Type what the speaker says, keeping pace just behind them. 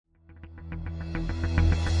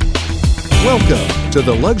Welcome to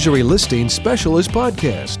the Luxury Listing Specialist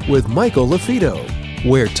Podcast with Michael LaFido,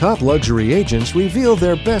 where top luxury agents reveal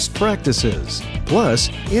their best practices, plus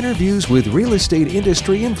interviews with real estate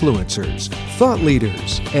industry influencers, thought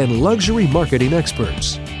leaders, and luxury marketing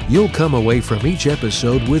experts. You'll come away from each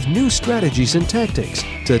episode with new strategies and tactics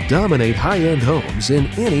to dominate high-end homes in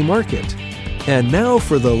any market. And now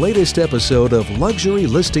for the latest episode of Luxury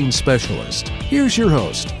Listing Specialist. Here's your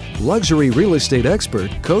host, luxury real estate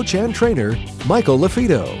expert, coach, and trainer, Michael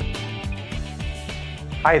LaFido.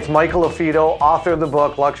 Hi, it's Michael LaFido, author of the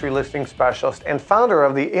book Luxury Listing Specialist and founder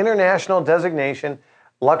of the international designation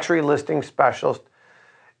Luxury Listing Specialist.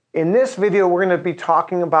 In this video, we're going to be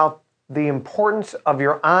talking about the importance of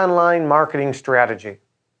your online marketing strategy.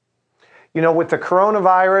 You know, with the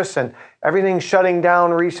coronavirus and everything shutting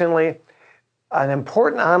down recently, an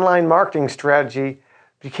important online marketing strategy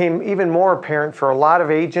became even more apparent for a lot of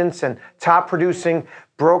agents and top producing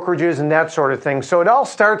brokerages and that sort of thing. So it all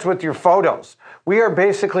starts with your photos. We are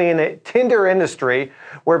basically in a Tinder industry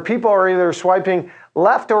where people are either swiping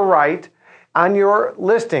left or right on your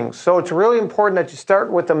listings. So it's really important that you start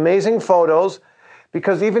with amazing photos,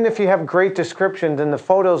 because even if you have great descriptions and the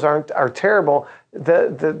photos are terrible,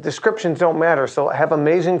 the descriptions don't matter. So have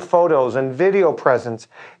amazing photos and video presence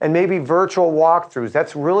and maybe virtual walkthroughs.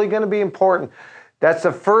 That's really going to be important. That's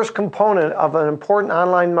the first component of an important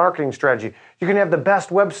online marketing strategy. You can have the best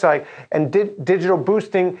website and digital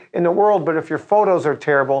boosting in the world, but if your photos are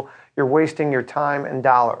terrible, you're wasting your time and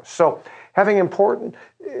dollars. So having importance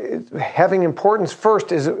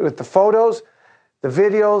first is with the photos, the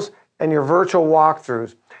videos, and your virtual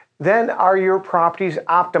walkthroughs. Then, are your properties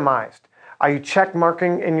optimized? Are you check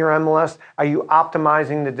marking in your MLS? Are you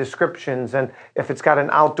optimizing the descriptions? And if it's got an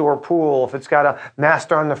outdoor pool, if it's got a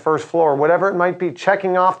master on the first floor, whatever it might be,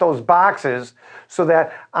 checking off those boxes so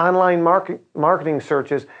that online marketing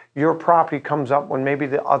searches, your property comes up when maybe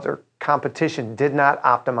the other competition did not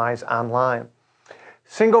optimize online.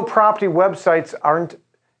 Single property websites aren't,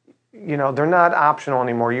 they're not optional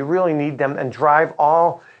anymore. You really need them, and drive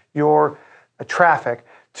all your traffic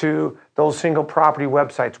to those single property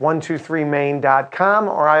websites, 123main.com,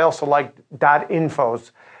 or I also like .info.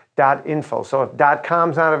 So if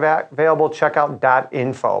 .com's not available, check out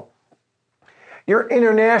 .info. Your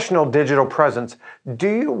international digital presence.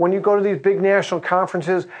 When you go to these big national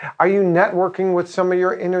conferences, are you networking with some of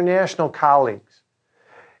your international colleagues?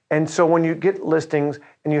 And so when you get listings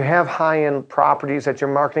and you have high-end properties that you're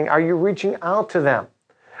marketing, are you reaching out to them?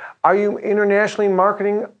 Are you internationally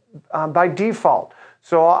marketing by default?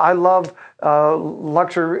 So I love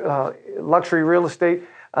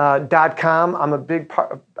luxuryrealestate.com. I'm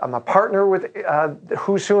a partner with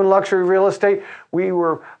Who's Who in Luxury Real Estate. We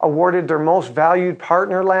were awarded their most valued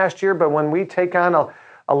partner last year, but when we take on a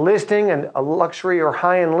listing and a luxury or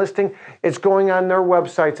high-end listing, it's going on their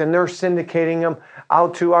websites and they're syndicating them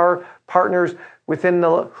out to our partners within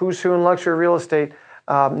the Who's Who in Luxury Real Estate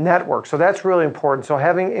network. So that's really important. So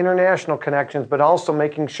having international connections, but also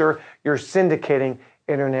making sure you're syndicating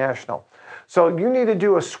international. So you need to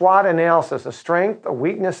do a SWOT analysis, a strength, a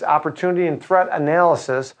weakness, opportunity, and threat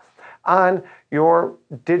analysis on your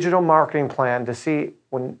digital marketing plan to see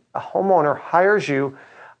when a homeowner hires you,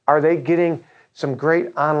 are they getting some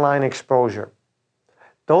great online exposure?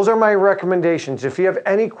 Those are my recommendations. If you have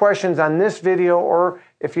any questions on this video, or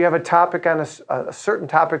if you have a topic on a certain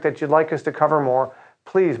topic that you'd like us to cover more,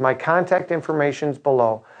 please, my contact information is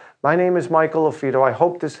below. My name is Michael LaFido. I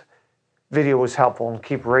hope this video was helpful and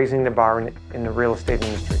keep raising the bar in the real estate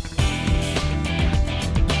industry.